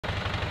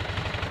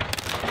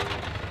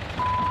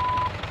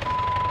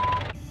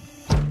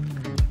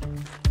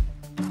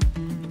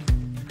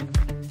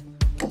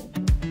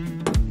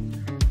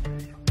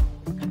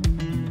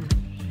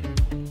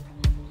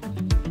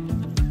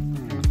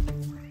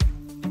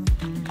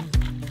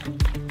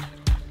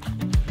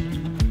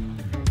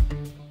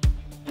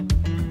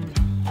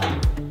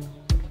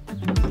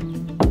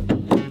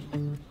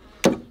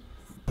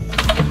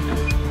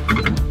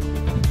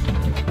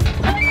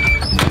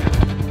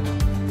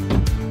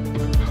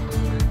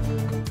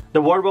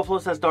The water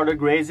buffaloes have started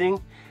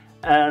grazing,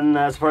 and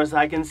as far as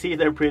I can see,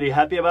 they're pretty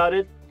happy about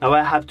it. Now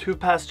I have 2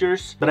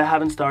 pastures, but I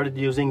haven't started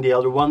using the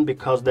other one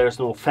because there's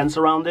no fence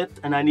around it,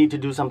 and I need to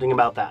do something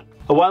about that.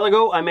 A while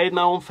ago I made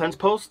my own fence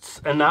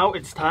posts, and now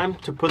it's time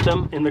to put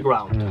them in the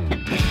ground.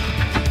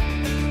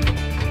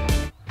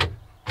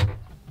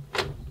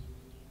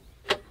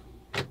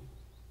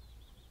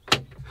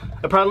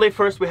 Apparently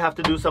first we have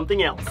to do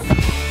something else.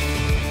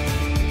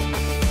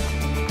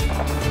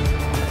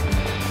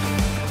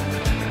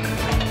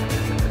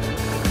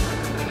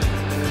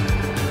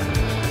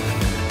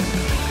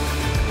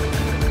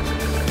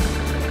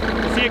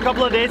 A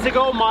couple of days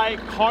ago my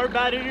car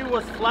battery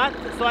was flat,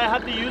 so I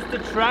had to use the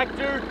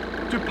tractor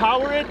to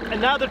power it, and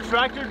now the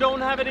tractor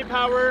don't have any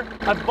power.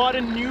 I've bought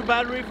a new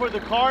battery for the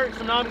car,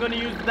 so now I'm going to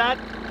use that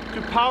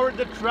to power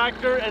the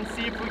tractor and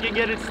see if we can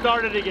get it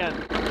started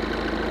again.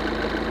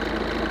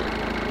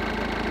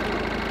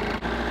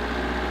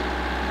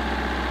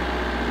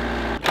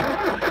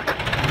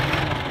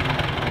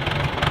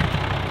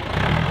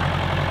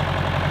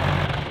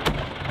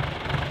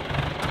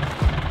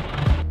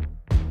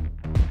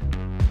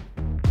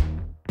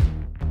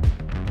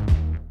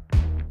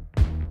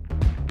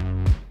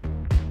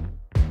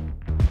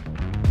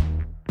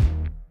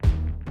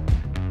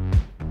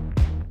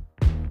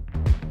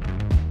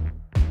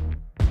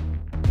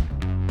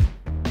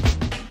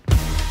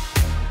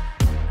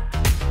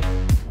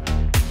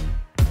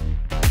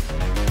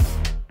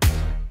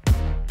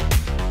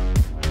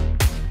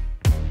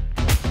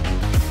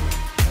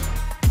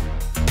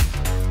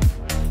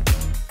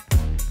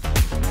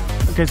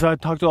 Okay, so I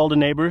talked to all the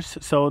neighbors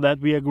so that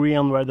we agree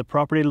on where the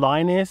property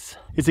line is.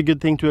 It's a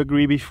good thing to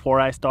agree before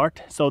I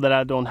start so that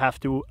I don't have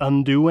to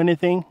undo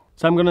anything.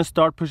 So I'm gonna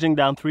start pushing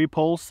down 3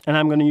 poles, and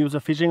I'm gonna use a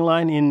fishing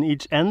line in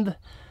each end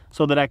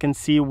so that I can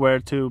see where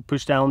to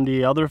push down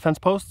the other fence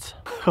posts.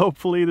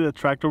 Hopefully the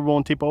tractor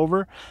won't tip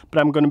over,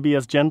 but I'm gonna be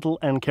as gentle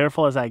and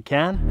careful as I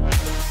can.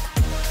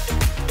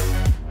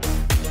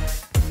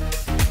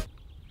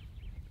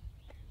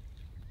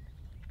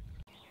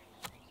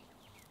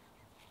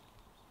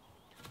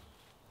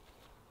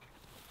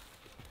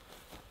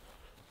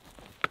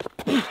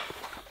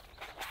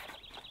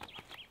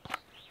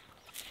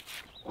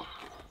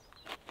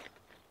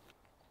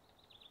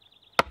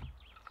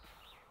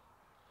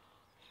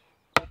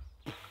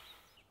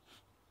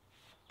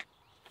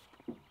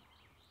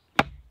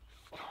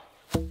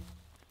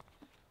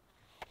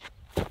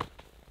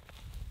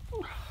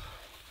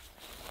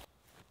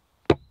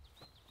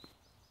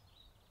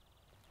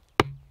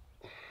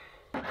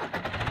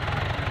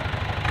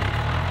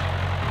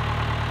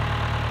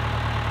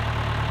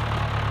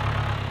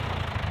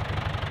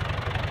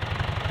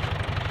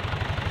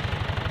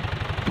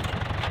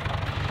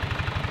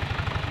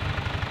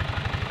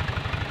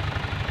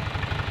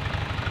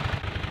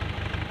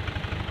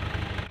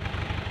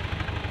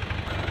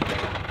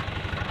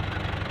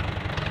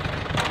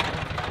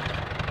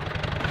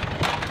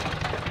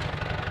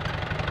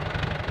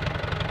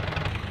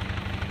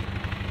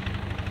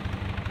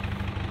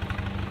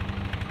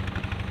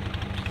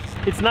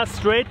 It's not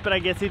straight, but I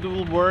guess it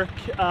will work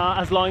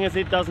as long as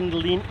it doesn't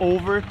lean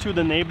over to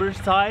the neighbor's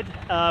side,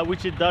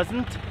 which it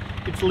doesn't.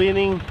 It's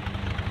leaning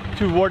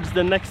towards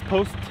the next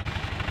post.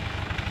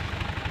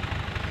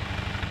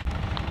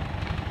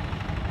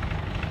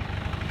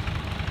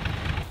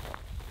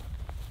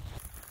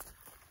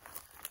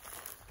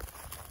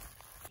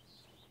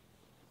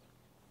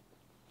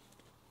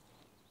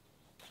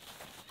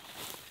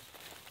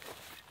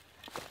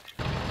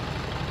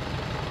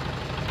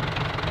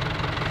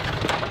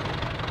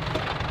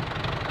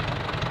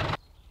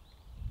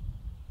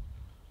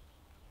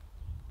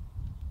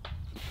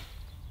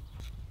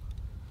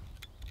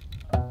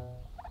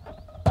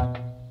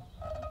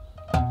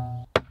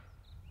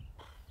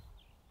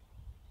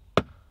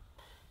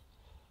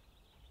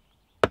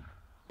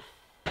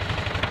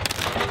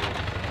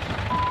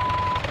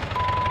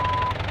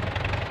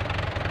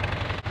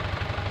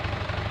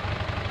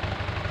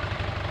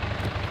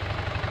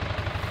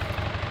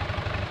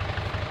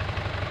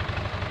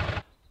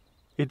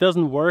 It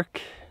doesn't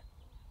work.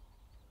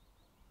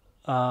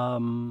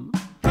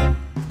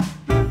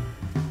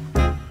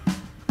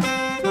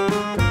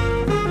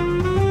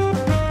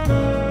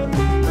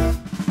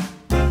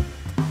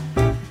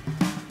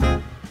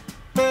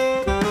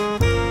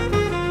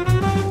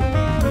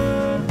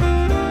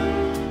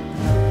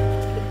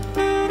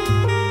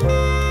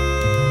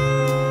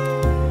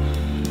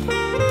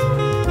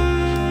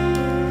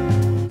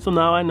 So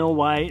now I know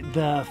why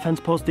the fence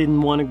post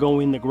didn't want to go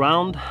in the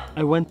ground.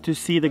 I went to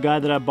see the guy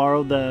that I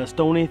borrowed the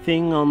stony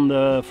thing on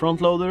the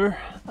front loader,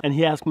 and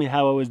he asked me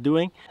how I was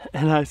doing,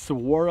 and I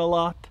swore a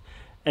lot.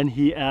 And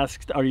he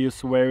asked, "Are you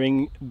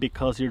swearing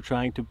because you're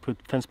trying to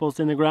put fence posts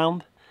in the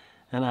ground?"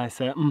 And I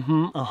said,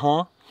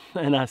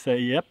 and I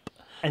said, "Yep."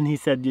 And he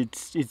said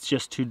it's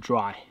just too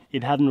dry.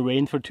 It hadn't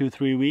rained for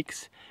 2-3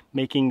 weeks,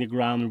 making the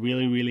ground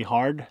really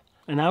hard.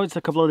 And now it's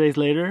a couple of days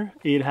later.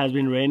 It has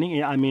been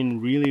raining. I mean,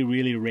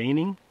 really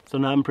raining. So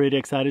now I'm pretty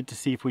excited to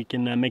see if we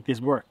can make this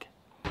work.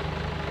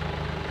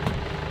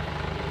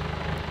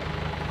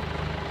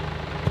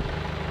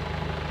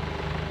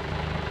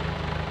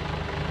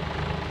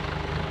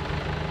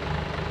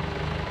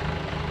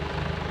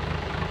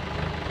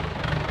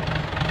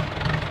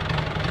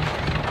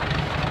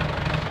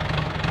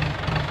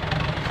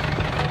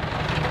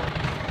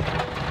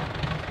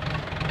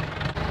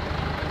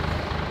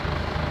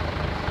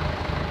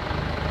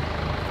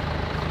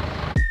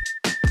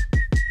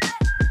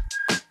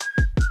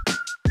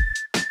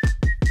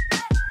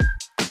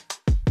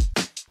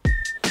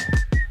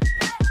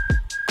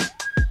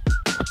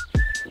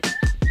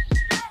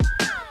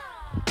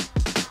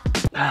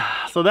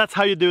 So that's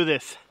how you do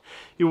this.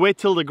 You wait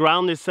till the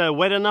ground is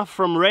wet enough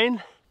from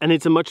rain, and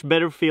it's a much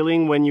better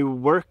feeling when you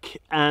work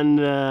and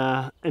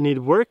it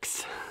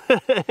works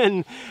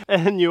and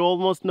you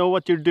almost know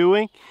what you're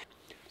doing.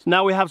 So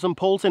now we have some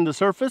poles in the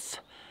surface.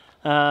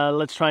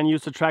 Let's try and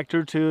use the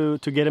tractor to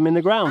get them in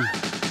the ground.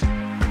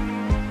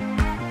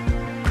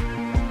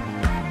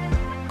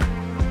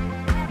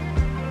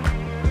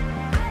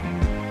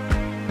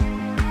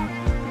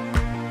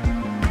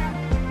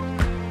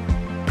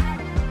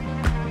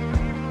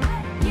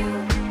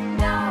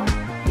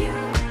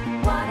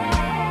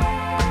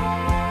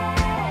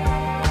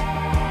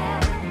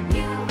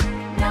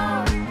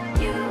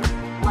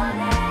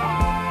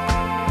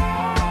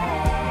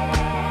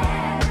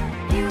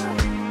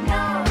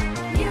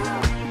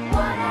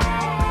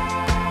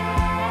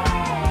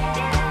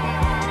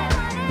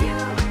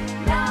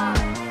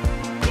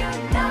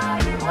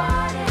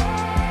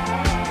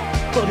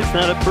 Well, it's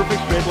not a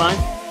perfect straight line,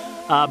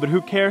 but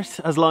who cares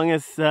as long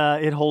as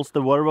it holds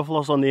the water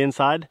buffaloes on the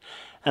inside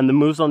and the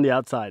moose on the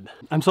outside.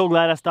 I'm so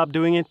glad I stopped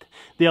doing it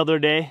the other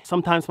day.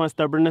 Sometimes my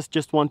stubbornness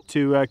just wants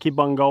to keep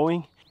on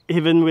going,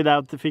 even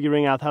without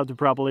figuring out how to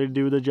properly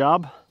do the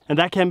job. And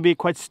that can be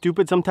quite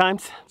stupid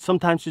sometimes.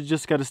 Sometimes you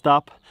just gotta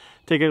stop,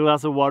 take a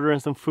glass of water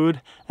and some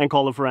food, and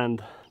call a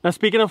friend. Now,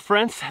 speaking of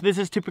friends, this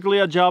is typically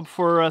a job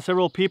for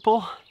several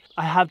people.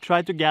 I have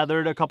tried to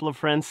gather a couple of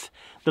friends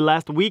the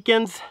last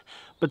weekends,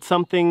 but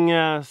something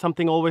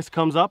always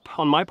comes up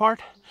on my part.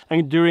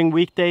 And during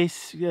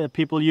weekdays,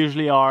 people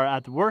usually are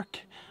at work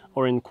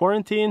or in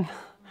quarantine.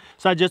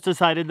 So I just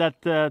decided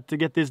that to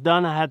get this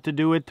done, I had to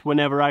do it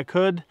whenever I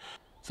could.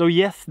 So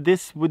yes,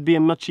 this would be a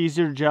much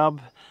easier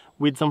job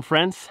with some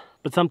friends,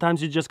 but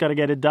sometimes you just gotta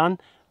get it done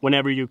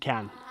whenever you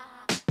can.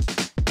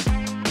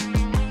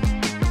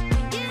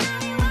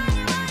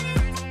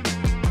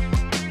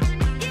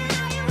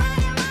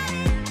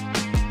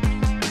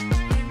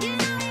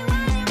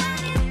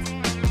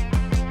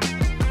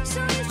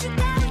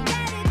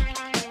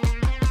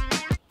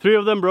 Three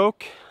of them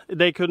broke.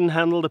 They couldn't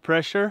handle the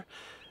pressure.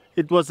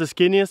 It was the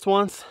skinniest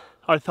ones.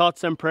 Our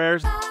thoughts and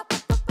prayers.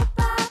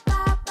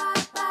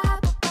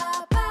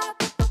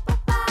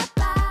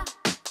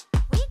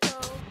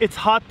 It's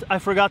hot, I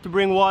forgot to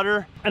bring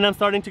water, and I'm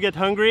starting to get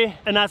hungry.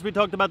 And as we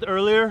talked about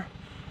earlier,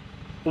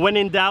 when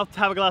in doubt,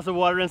 have a glass of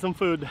water and some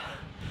food.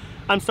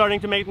 I'm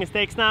starting to make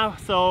mistakes now,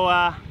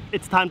 so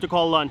it's time to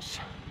call lunch.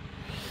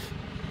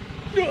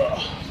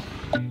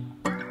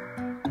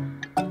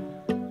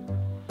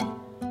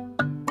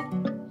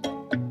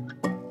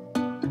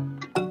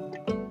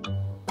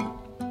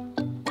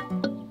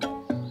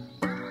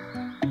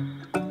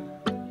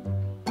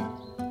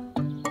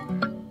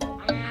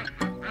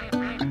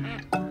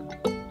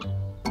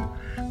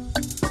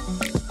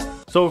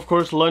 So of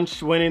course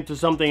lunch went into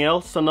something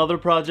else, another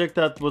project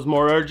that was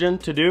more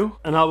urgent to do,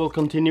 and I will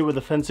continue with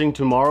the fencing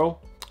tomorrow.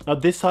 Now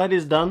this side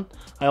is done.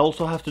 I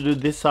also have to do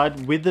this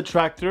side with the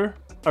tractor.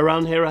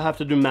 Around here I have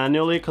to do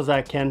manually because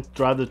I can't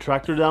drive the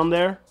tractor down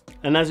there.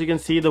 And as you can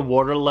see, the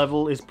water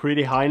level is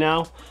pretty high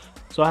now,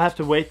 so I have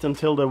to wait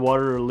until the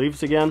water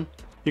leaves again.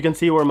 You can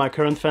see where my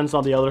current fence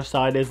on the other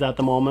side is at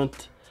the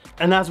moment.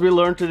 And as we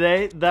learned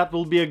today, that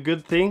will be a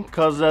good thing,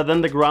 because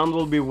then the ground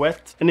will be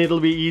wet and it'll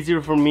be easier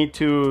for me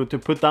to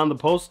put down the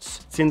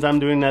posts, since I'm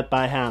doing that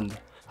by hand.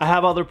 I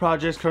have other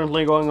projects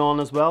currently going on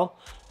as well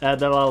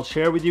that I'll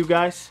share with you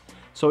guys.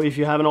 So if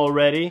you haven't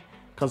already,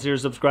 consider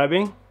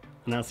subscribing,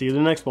 and I'll see you in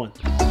the next one.